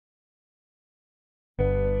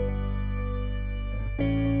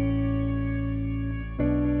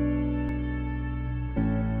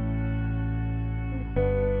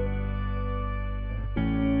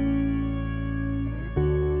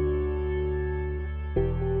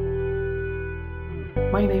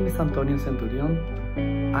My name is Antonio Centurion.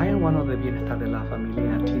 I am one of the Bienestar de la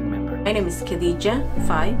Familia team members. My name is Khadija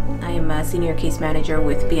Fai. I am a senior case manager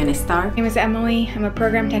with Bienestar. My name is Emily. I'm a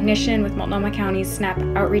program technician with Multnomah County's SNAP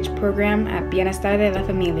outreach program at Bienestar de la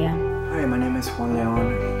Familia. Hi, my name is Juan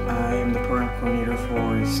Leon. I am the program coordinator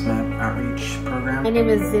for SNAP outreach program. My name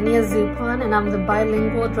is Zinnia Zupan, and I'm the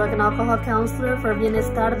bilingual drug and alcohol counselor for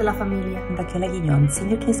Bienestar de la Familia. Raquel Aguillon,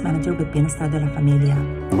 senior case manager with Bienestar de la Familia.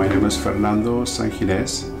 My name is Fernando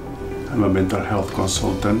Sanginés. I'm a mental health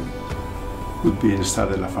consultant with Bienestar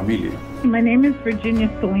de la Familia. My name is Virginia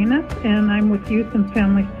Salinas, and I'm with Youth and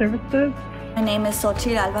Family Services. My name is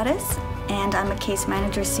Xochitl Alvarez, and I'm a case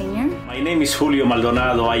manager senior. My name is Julio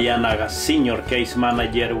Maldonado. I am a senior case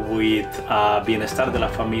manager with Bienestar de la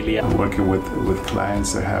Familia. I'm working with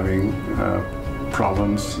clients that are having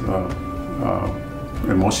problems,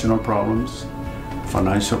 emotional problems,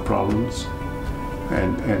 financial problems,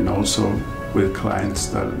 and also with clients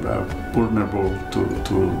that are vulnerable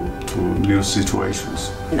to new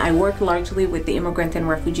situations. And I work largely with the immigrant and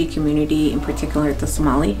refugee community, in particular the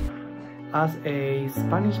Somali. As a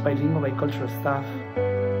Spanish bilingual bicultural staff,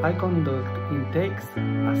 I conduct intakes,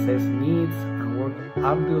 assess needs, and work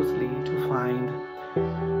arduously to find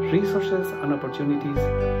resources and opportunities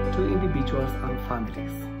to individuals and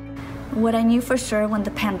families. What I knew for sure when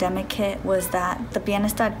the pandemic hit was that the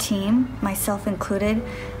Bienestar team, myself included,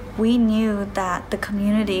 we knew that the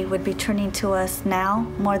community would be turning to us now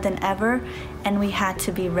more than ever, and we had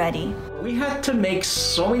to be ready. We had to make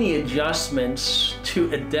so many adjustments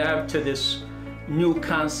to adapt to this new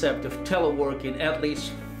concept of teleworking, at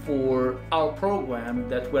least for our program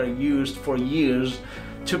that we're used for years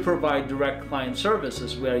to provide direct client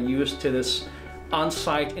services. We are used to this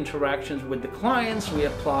on-site interactions with the clients. We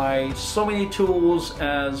apply so many tools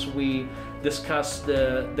as we discuss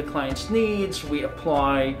the client's needs. We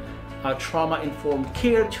apply trauma-informed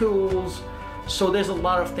care tools. So there's a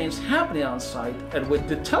lot of things happening on site, and with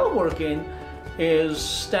the teleworking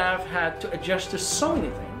staff had to adjust to so many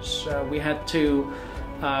things. We had to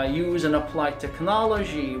use and apply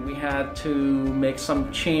technology. We had to make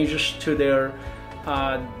some changes to their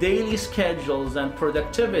daily schedules and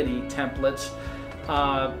productivity templates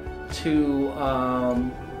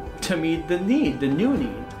to meet the new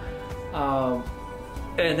need.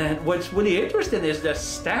 And then what's really interesting is the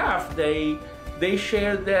staff, they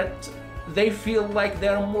share that they feel like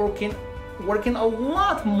they're working a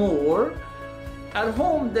lot more at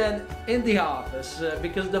home than in the office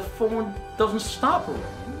because the phone doesn't stop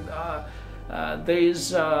ringing.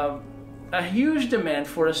 There's a huge demand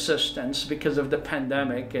for assistance because of the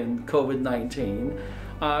pandemic and COVID-19.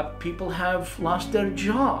 People have lost their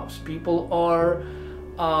jobs. People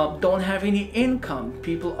don't have any income.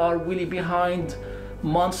 People are really behind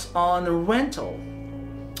months on rental.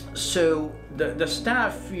 So the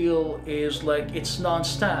staff feel is like it's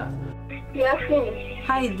non-staff.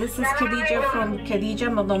 Hi, this is Khadija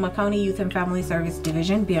from Multnomah County Youth and Family Service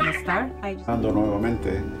Division, Bienestar.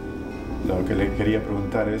 Nuevamente, lo que le quería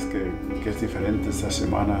preguntar es que es diferente esta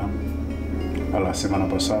semana a la semana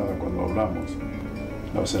pasada cuando hablamos.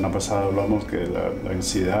 La semana pasada hablamos que la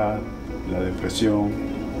ansiedad, la depresión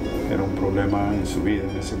era un problema en su vida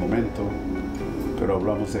en ese momento, pero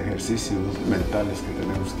hablamos de ejercicios mentales que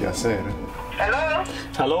tenemos que hacer.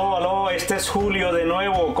 Aló, este es Julio de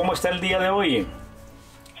nuevo. ¿Cómo está el día de hoy? Bien,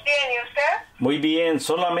 ¿y usted? Muy bien,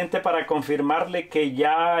 solamente para confirmarle que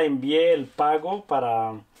ya envié el pago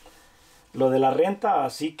para lo de la renta,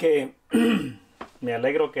 así que me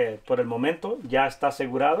alegro que por el momento ya está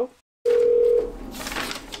asegurado.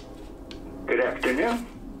 Good afternoon.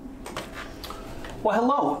 Well,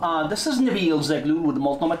 hello. This is Nabil Zeglou with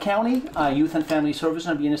Multnomah County Youth and Family Service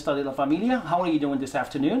and Bienestar de la Familia. How are you doing this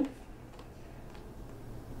afternoon?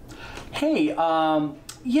 Hey, do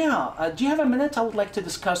you have a minute? I would like to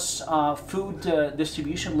discuss food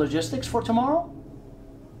distribution logistics for tomorrow.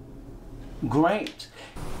 Great.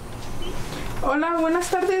 Hola,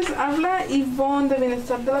 buenas tardes. Habla Yvonne de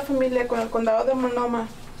Bienestar de la Familia con el condado de Multnomah.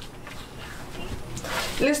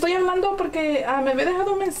 Le estoy hablando porque me había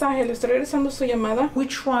dejado un mensaje. Le estoy regresando su llamada. We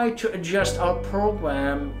try to adjust our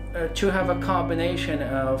program to have a combination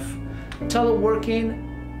of teleworking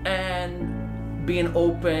and being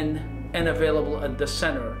open and available at the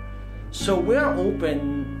center. So we're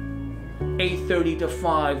open 8:30 to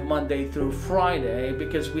 5 Monday through Friday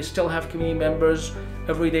because we still have community members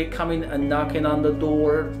every day coming and knocking on the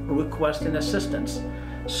door requesting assistance.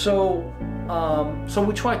 So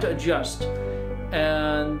we try to adjust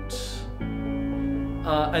and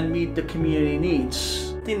meet the community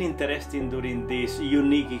needs. Something interesting during this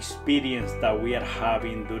unique experience that we are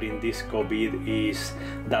having during this COVID is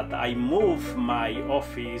that I moved my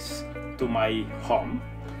office to my home.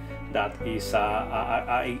 That is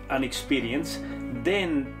an experience.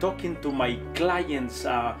 Then talking to my clients,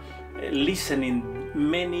 listening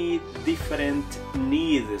many different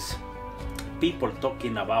needs. People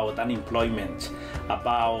talking about unemployment,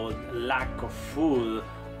 about lack of food,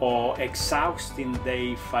 or exhausting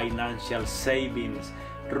their financial savings,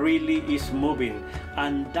 really is moving.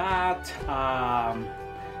 And that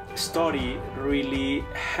story really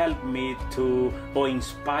helped me to, or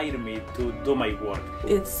inspired me to do my work.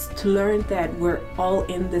 It's to learn that we're all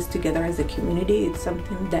in this together as a community. It's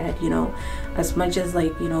something that, you know, as much as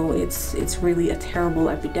like, you know, it's really a terrible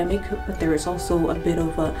epidemic, but there is also a bit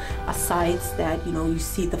of a sides that, you know, you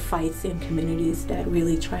see the fights in communities that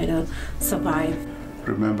really try to survive.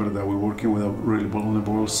 Remember that we're working with a really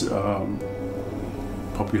vulnerable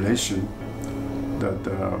population that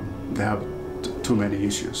they have too many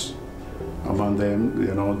issues. Among them,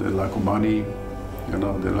 you know, the lack of money, you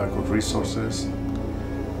know, the lack of resources,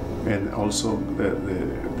 and also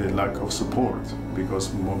the lack of support,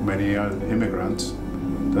 because many are immigrants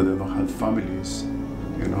that they don't have families,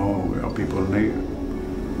 you know, people need,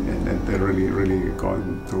 and they're really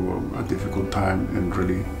going through a difficult time and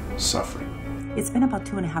really suffering. It's been about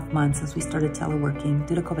 2.5 months since we started teleworking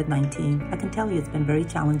due to COVID-19. I can tell you it's been very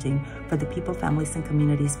challenging for the people, families, and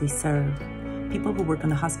communities we serve. People who work in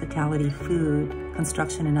the hospitality, food,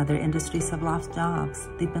 construction, and other industries have lost jobs.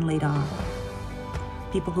 They've been laid off.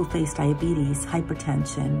 People who face diabetes,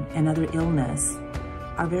 hypertension, and other illness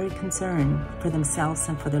are very concerned for themselves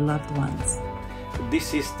and for their loved ones.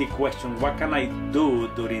 This is the question, what can I do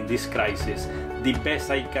during this crisis? The best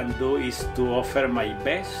I can do is to offer my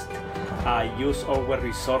best, use our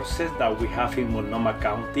resources that we have in Multnomah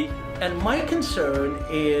County. And my concern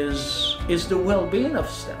is the well-being of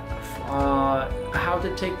staff, how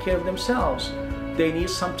to take care of themselves. They need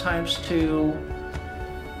sometimes to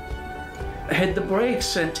hit the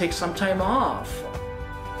brakes and take some time off.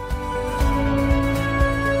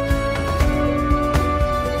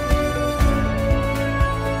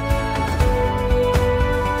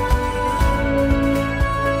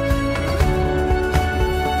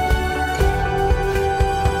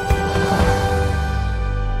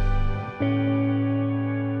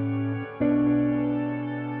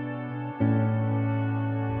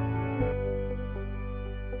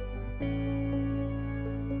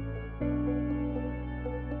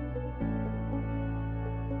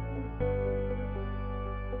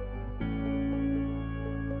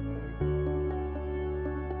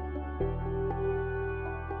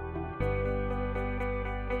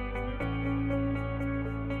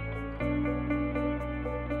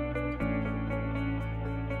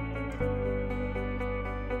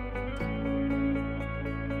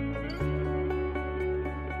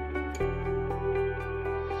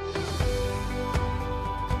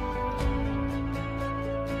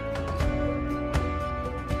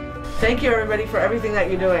 Thank you, everybody, for everything that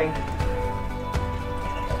you're doing.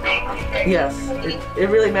 Yes, it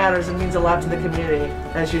really matters and means a lot to the community,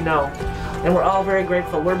 as you know. And we're all very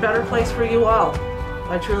grateful. We're a better place for you all.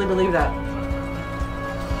 I truly believe that.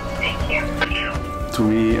 Thank you. To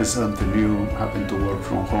me, it's something new, having to work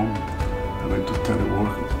from home. Having to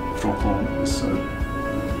telework from home is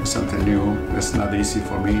something new. It's not easy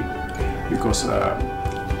for me because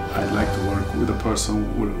I'd like to work with a person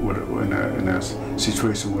in a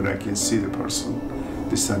situation where I can see the person.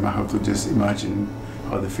 This time I have to just imagine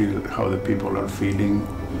how they feel, how the people are feeling,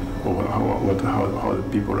 or how the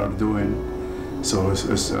people are doing. So it's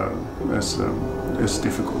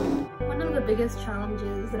difficult. One of the biggest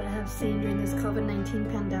challenges that I have seen during this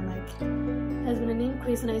COVID-19 pandemic has been an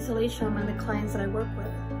increase in isolation among the clients that I work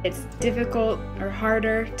with. It's difficult or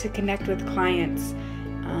harder to connect with clients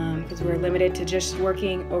because we're limited to just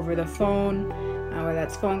working over the phone, whether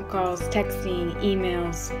that's phone calls, texting,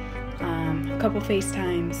 emails, a couple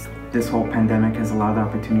FaceTimes. This whole pandemic has allowed the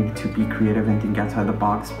opportunity to be creative and think outside the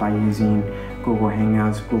box by using Google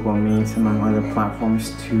Hangouts, Google Meets, among other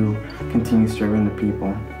platforms to continue serving the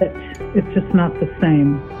people. It's just not the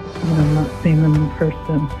same, you know, not seeing them in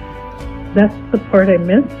person. That's the part I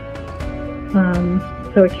miss.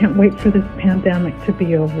 So I can't wait for this pandemic to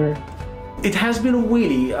be over. It has been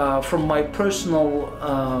really, from my personal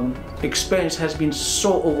experience, has been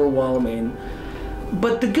so overwhelming.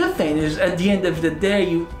 But the good thing is, at the end of the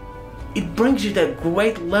day, it brings you that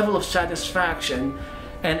great level of satisfaction.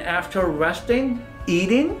 And after resting,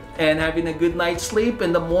 eating, and having a good night's sleep,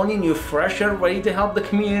 in the morning you're fresher, ready to help the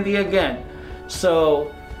community again.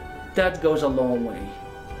 So that goes a long way.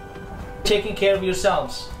 taking care of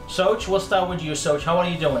yourselves. Soch, we'll start with you, Soch. How are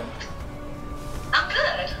you doing? I'm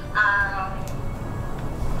good.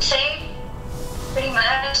 Same, pretty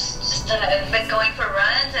much. Just been going for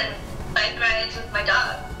runs and bike rides with my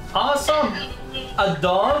dog. Awesome. A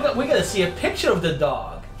dog? We gotta see a picture of the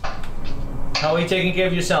dog. How are you taking care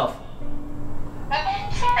of yourself?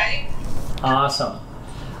 It's alright. Awesome.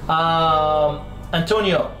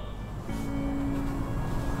 Antonio.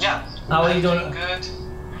 Yeah. How are you doing? Good.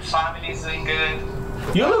 Family's doing good.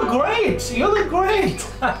 You look great. You look great.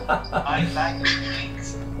 I like the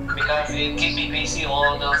weekends because it keeps me busy.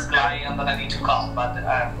 All those clients that I need to call, but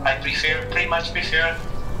I pretty much prefer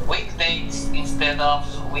weekdays instead of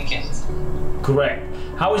weekends. Correct.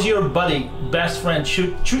 How is your buddy, best friend,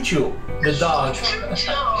 Choo Choo, the dog?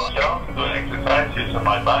 Doing exercises on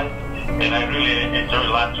my bike, and I really enjoy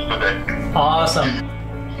lunch today. Awesome.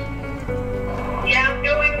 Yeah, I'm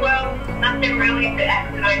doing well. Nothing really to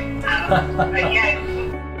exercise, but yeah.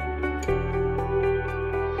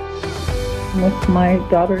 With my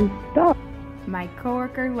daughter's dog. My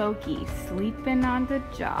coworker Loki sleeping on the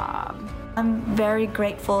job. I'm very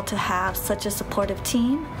grateful to have such a supportive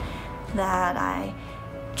team that I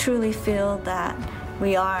truly feel that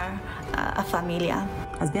we are a familia.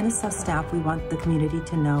 As Bienestar staff, we want the community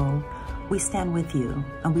to know we stand with you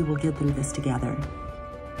and we will get through this together.